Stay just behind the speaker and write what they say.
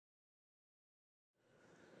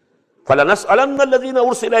فَلَنَسْأَلَنَّ الَّذِينَ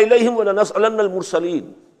أُرْسِلَ إِلَيْهِمْ وَلَنَسْأَلَنَّ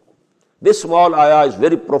الْمُرْسَلِينَ. This small ayah is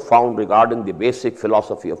very profound regarding the basic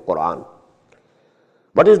philosophy of Quran.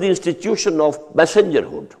 What is the institution of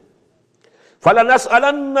messengerhood?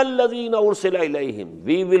 فَلَنَسْأَلَنَّ الَّذِينَ أُرْسِلَ إِلَيْهِمْ.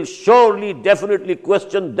 We will surely, definitely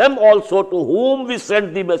question them also to whom we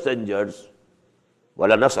sent the messengers.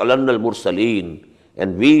 وَلَنَسْأَلَنَّ الْمُرْسَلِينَ.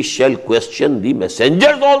 And we shall question the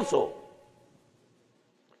messengers also.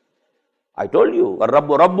 I told you, وَالرَّبُّ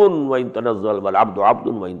رَبٌّ وَإِن تَنَزَّلَ وَالْعَبْدُ عَبْدٌ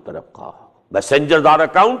وَإِن تَرَقَّى. Messengers are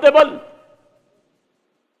accountable.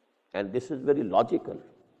 And this is very logical.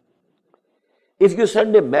 If you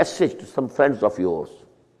send a message to some friends of yours,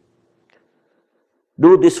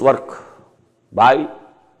 do this work by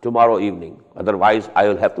tomorrow evening, otherwise I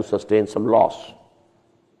will have to sustain some loss.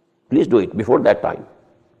 Please do it before that time.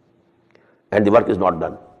 And the work is not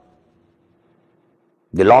done.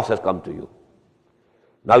 The loss has come to you.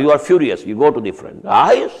 Now you are furious, you go to the friend.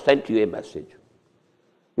 I sent you a message.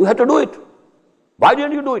 You have to do it. Why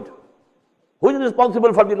didn't you do it? Who is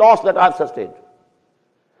responsible for the loss that I have sustained?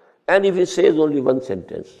 And if he says only one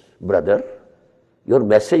sentence, brother, your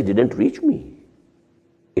message didn't reach me.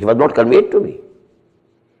 It was not conveyed to me.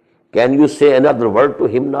 Can you say another word to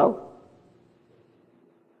him now?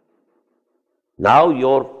 Now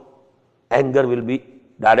your anger will be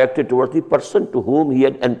directed towards the person to whom he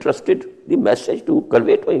had entrusted the message to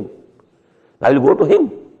convey to him. I will go to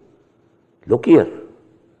him. Look here,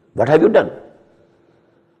 what have you done?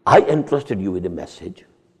 I entrusted you with a message.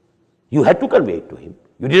 You had to convey it to him.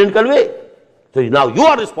 You didn't convey. So now you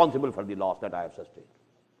are responsible for the loss that I have sustained.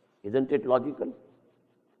 Isn't it logical?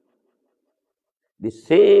 The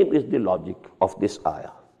same is the logic of this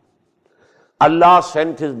ayah. Allah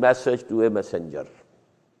sent his message to a messenger.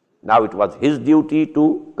 Now it was his duty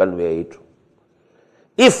to convey it.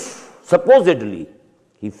 If supposedly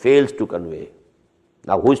he fails to convey,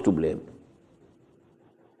 now who is to blame?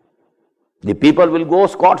 The people will go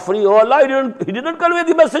scot-free. Oh Allah, he didn't convey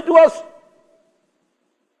the message to us.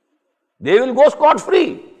 They will go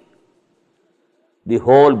scot-free. The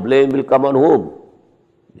whole blame will come on whom?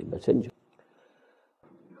 The messenger.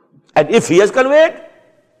 And if he has conveyed,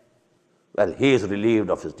 well, he is relieved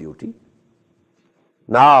of his duty.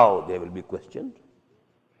 Now they will be questioned.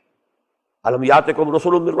 Alam yatikum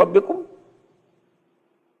rasulun min rabbikum?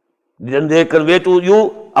 Didn't they convey to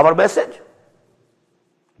you our message?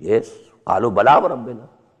 Yes. Qalu bala wa rabbina.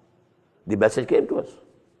 The message came to us.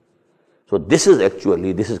 So this is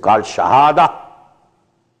called shahada.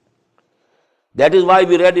 That is why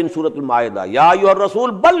we read in Surah Al-Ma'idah, Ya ayyuhar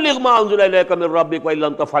rasul balligh ma unzila ilayka min rabbik wa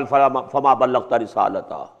illam taf'al fama ballaghta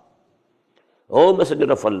risalata. O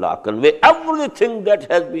Messenger of Allah, convey everything that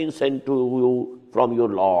has been sent to you from your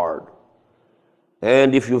Lord.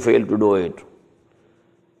 And if you fail to do it,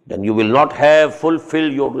 then you will not have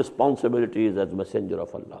fulfilled your responsibilities as Messenger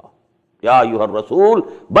of Allah. Ya ayyuhar rasul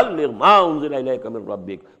balligh ma unzila ilayka min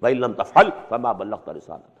rabbik wa illam taf'al fama ballaghta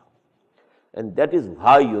risalata. And that is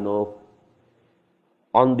why,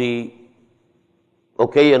 on the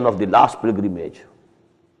occasion of the last pilgrimage,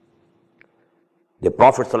 the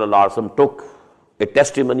Prophet ﷺ took a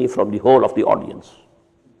testimony from the whole of the audience.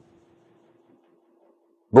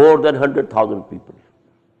 More than 100,000 people,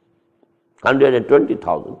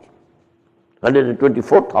 120,000,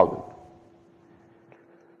 124,000.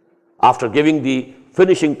 After giving the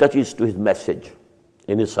finishing touches to his message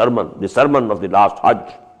in his sermon, the sermon of the last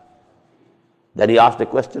Hajj, then he asked a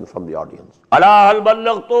question from the audience. Ala hal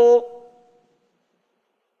ballaghtu?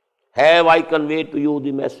 Have I conveyed to you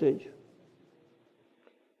the message?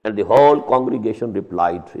 And the whole congregation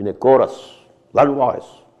replied in a chorus, one voice,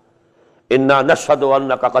 Inna nashhadu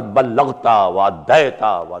annaka qad ballaghta wa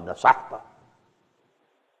addaita wa nasahta.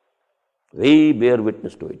 We bear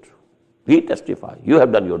witness to it. We testify. You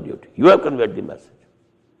have done your duty. You have conveyed the message.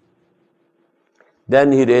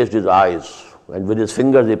 Then he raised his eyes, and with his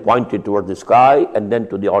fingers he pointed towards the sky and then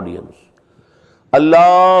to the audience.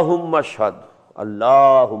 Allahumma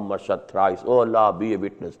shad thrice. Oh Allah, be a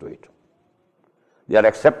witness to it. They are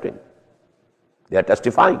accepting. They are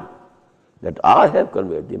testifying that I have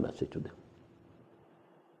conveyed the message to them.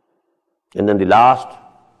 And then the last,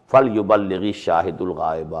 فَلْيُبَلِّغِ الشَّاهِدُ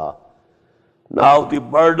الْغَائِبَ. Now the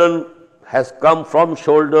burden has come from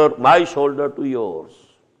my shoulder to yours.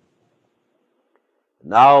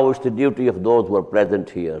 Now it's the duty of those who are present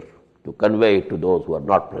here to convey it to those who are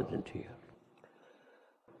not present here.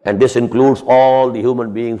 And this includes all the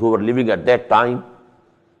human beings who were living at that time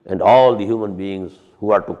and all the human beings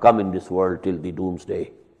who are to come in this world till the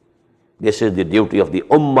doomsday. This is the duty of the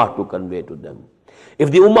Ummah to convey to them. If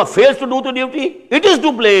the Ummah fails to do the duty, it is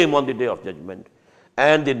to blame on the Day of Judgment.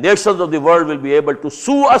 and the nations of the world will be able to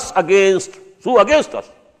sue against us.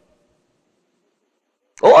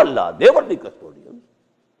 Oh Allah, they were the custodians.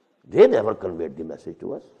 They never conveyed the message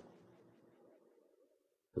to us.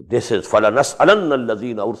 This is فَلَنَسْأَلَنَّ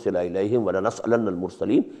الَّذِينَ أُرْسِلَ إِلَيْهِمْ وَلَنَسْأَلَنَّ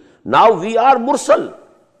الْمُرْسَلِينَ. Now we are mursal.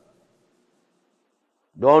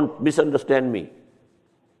 Don't misunderstand me.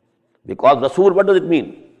 Because Rasul, what does it mean?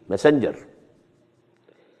 Messenger.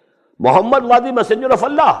 Muhammad was the messenger of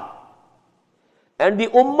Allah. And the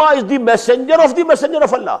Ummah is the messenger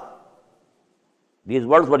of Allah. These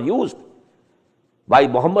words were used by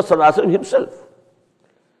Muhammad sallallahu alaihi wasallam himself.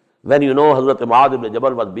 When Hazrat Mu'adh ibn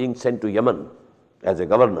Jabal was being sent to Yemen as a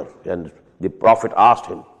governor, and the Prophet asked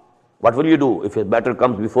him, what will you do if a matter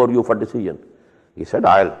comes before you for decision? He said,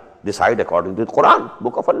 I'll decide according to the Quran,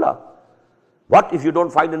 book of Allah. What if you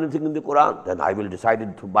don't find anything in the Quran? Then I will decide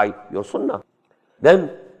it by your Sunnah.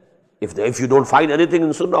 Then, if you don't find anything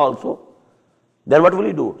in Sunnah also, then what will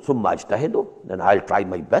you do? Summa ijtahidu. Then I'll try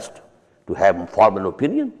my best to have form an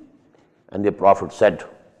opinion. And the Prophet said,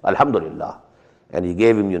 Alhamdulillah. And he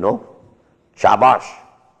gave him, shabash.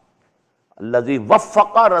 Allazi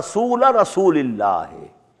waffaqa rasula rasulillahi.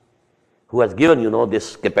 Who has given,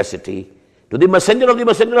 this capacity to the messenger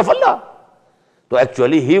of Allah. So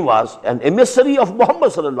actually he was an emissary of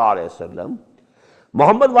Muhammad sallallahu alaihi wasallam.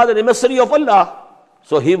 Muhammad was an emissary of Allah.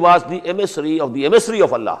 So he was the emissary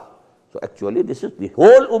of Allah. So actually this is the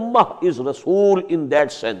whole ummah is Rasul in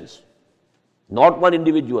that sense. Not one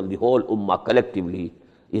individual, the whole ummah collectively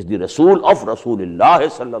is the Rasul of Rasulullah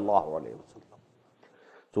sallallahu alaihi wasallam.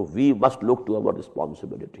 So we must look to our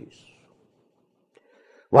responsibilities.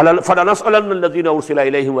 فَلَنَسْأَلَنَّ الَّذِينَ أُرْسِلَ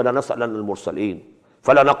إِلَيْهِمْ وَلَنَسْأَلَنَّ الْمُرْسَلِينَ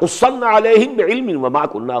فَلَنَقُصَّنَّ عَلَيْهِمْ بِعِلْمٍ وَمَا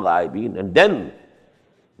كُنَّا غَائِبِينَ. And then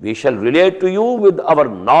we shall relate to you with our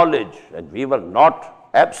knowledge, and we were not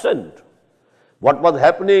absent. What was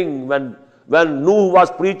happening when Nuh was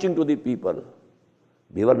preaching to the people?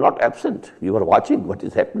 We were not absent. We were watching what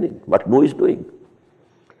is happening, what Nuh is doing.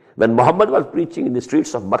 When Muhammad was preaching in the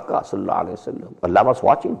streets of Makkah, sallallahu alaihi wasallam, Allah was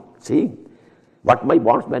watching, seeing what my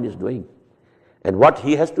bondsman is doing and what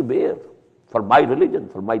he has to bear for my religion,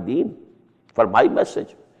 for my deen, for my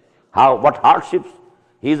message, what hardships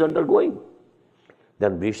he is undergoing.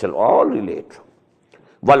 Then we shall all relate.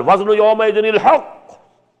 وَالْوَزْنُ يَوْمَئِذٍ الْحَقِّ.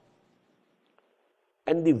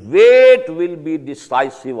 And the weight will be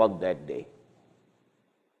decisive on that day.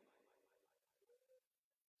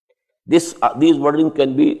 These wording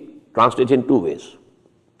can be translated in two ways.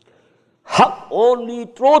 Haq, only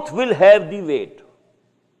truth will have the weight.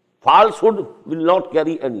 Falsehood will not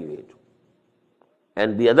carry any weight.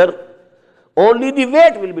 And the other, only the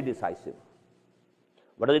weight will be decisive.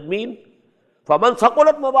 What does it mean? فَمَنْ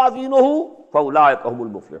ثَقُلَتْ مَوَازِينُهُ فَأُولَٰئِكَ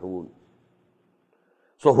هُمُ الْمُفْلِحُونَ.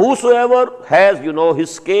 So whosoever has,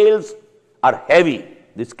 his scales are heavy,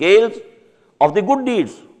 the scales of the good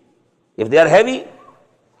deeds, if they are heavy,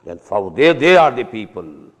 then they are the people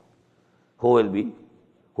who will be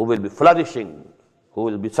flourishing, who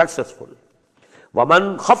will be successful.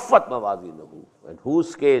 وَمَنْ خَفَّتْ مَوَازِينُهُ. And whose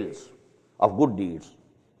scales of good deeds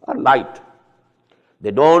are light.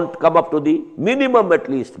 They don't come up to the minimum, at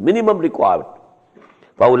least, minimum required.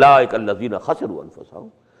 فَأُولَٰئِكَ الَّذِينَ خَسِرُوا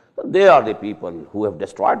أَنفُسَهُمْ. They are the people who have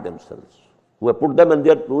destroyed themselves, who have put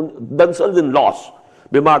themselves in loss.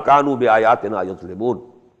 بِمَا كَانُوا بِآيَاتِنَا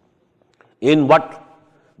يَظْلِمُونَ. In what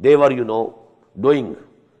they were, doing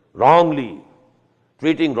wrongly,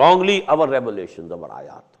 treating wrongly our revelations, our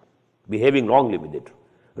ayat, behaving wrongly with it,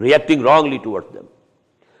 reacting wrongly towards them.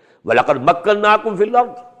 وَلَقَدْ مَكَّنَّاكُمْ فِي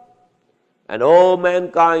الْأَرْضِ. And O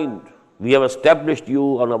mankind, we have established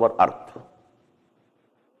you on our earth.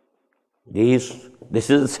 This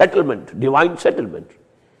is settlement, divine settlement.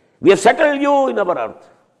 We have settled you in our earth.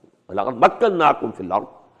 وَلَقَدْ مَكَّنَّاكُمْ فِي الْأَرْضِ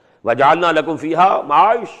وَجَعَلْنَا لَكُمْ فِيهَا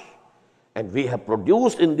مَعَائِشَ. And we have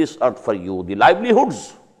produced in this earth for you the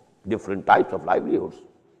livelihoods, different types of livelihoods.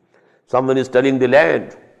 Someone is tilling the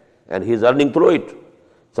land and he is earning through it.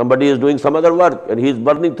 Somebody is doing some other work and he is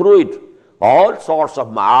burning through it. All sorts of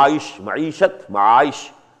ma'aish, ma'ishat,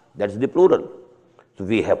 ma'aish, that's the plural. So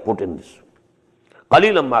we have put in this.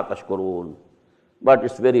 قَلِيلًا مَا تَشْكُرُونَ. But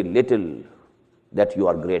it's very little that you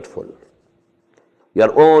are grateful. You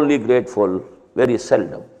are only grateful very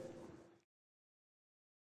seldom.